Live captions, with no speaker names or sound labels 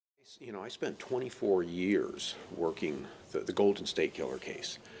I spent 24 years working the Golden State Killer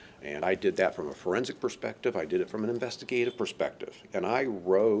case. And I did that from a forensic perspective. I did it from an investigative perspective. And I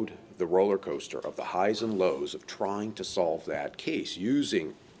rode the roller coaster of the highs and lows of trying to solve that case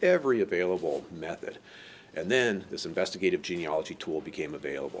using every available method. And then this investigative genealogy tool became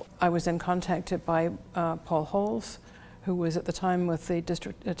available. I was then contacted by Paul Holes, who was at the time with the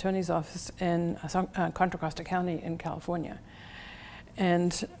district attorney's office in Contra Costa County in California.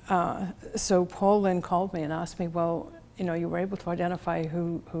 And so Paul then called me and asked me, well, you were able to identify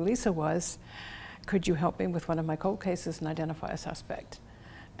who Lisa was. Could you help me with one of my cold cases and identify a suspect?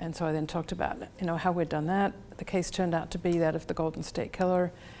 And so I then talked about, how we'd done that. The case turned out to be that of the Golden State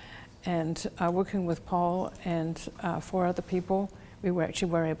Killer. And working with Paul and 4 other people, we were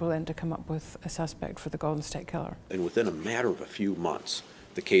able then to come up with a suspect for the Golden State Killer. And within a matter of a few months,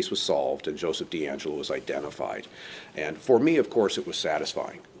 the case was solved and Joseph DeAngelo was identified. And for me, of course, it was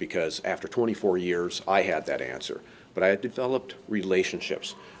satisfying because after 24 years, I had that answer. But I had developed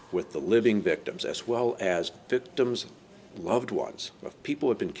relationships with the living victims as well as victims' loved ones of people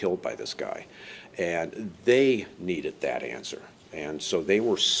who had been killed by this guy. And they needed that answer. And so they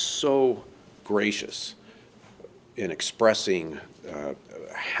were so gracious in expressing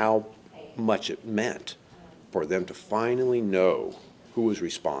how much it meant for them to finally know who was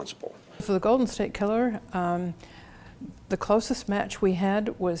responsible. For the Golden State Killer, the closest match we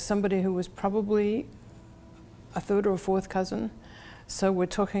had was somebody who was probably a 3rd or 4th cousin. So we're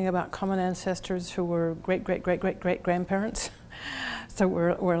talking about common ancestors who were great-great-great-great-great-grandparents. So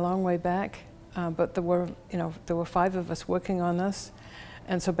we're a long way back. But there were 5 of us working on this.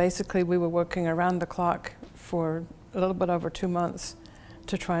 And so basically we were working around the clock for a little bit over 2 months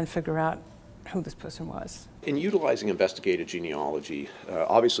to try and figure out who this person was. In utilizing investigative genealogy,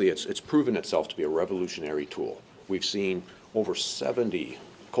 obviously it's proven itself to be a revolutionary tool. We've seen over 70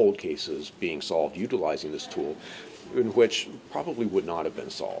 cold cases being solved utilizing this tool, in which probably would not have been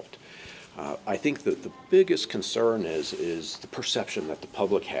solved. I think that the biggest concern is the perception that the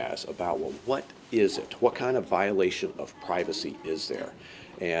public has about, well, what is it? What kind of violation of privacy is there?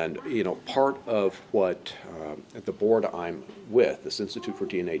 And, part of what the board I'm with, this Institute for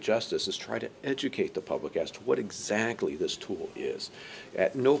DNA Justice, is try to educate the public as to what exactly this tool is.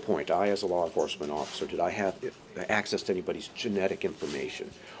 At no point, I as a law enforcement officer, did I have access to anybody's genetic information.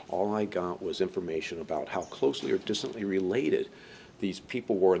 All I got was information about how closely or distantly related these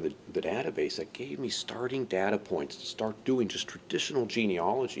people were in the database that gave me starting data points to start doing just traditional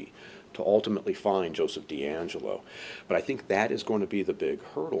genealogy to ultimately find Joseph DeAngelo. But I think that is going to be the big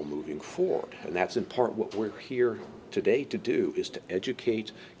hurdle moving forward. And that's in part what we're here today to do, is to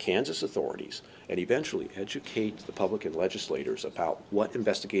educate Kansas authorities and eventually educate the public and legislators about what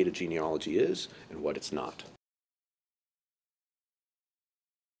investigative genealogy is and what it's not.